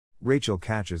Rachel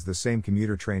catches the same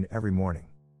commuter train every morning.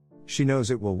 She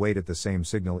knows it will wait at the same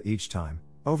signal each time,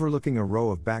 overlooking a row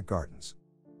of back gardens.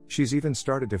 She's even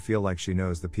started to feel like she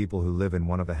knows the people who live in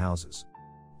one of the houses.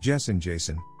 Jess and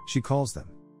Jason, she calls them.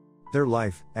 Their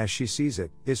life, as she sees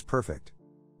it, is perfect.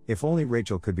 If only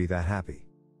Rachel could be that happy.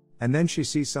 And then she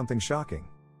sees something shocking.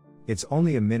 It's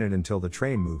only a minute until the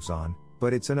train moves on,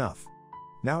 but it's enough.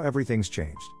 Now everything's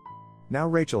changed. Now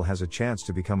Rachel has a chance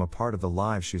to become a part of the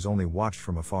lives she's only watched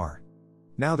from afar.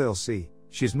 Now they'll see,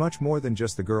 she's much more than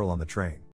just the girl on the train.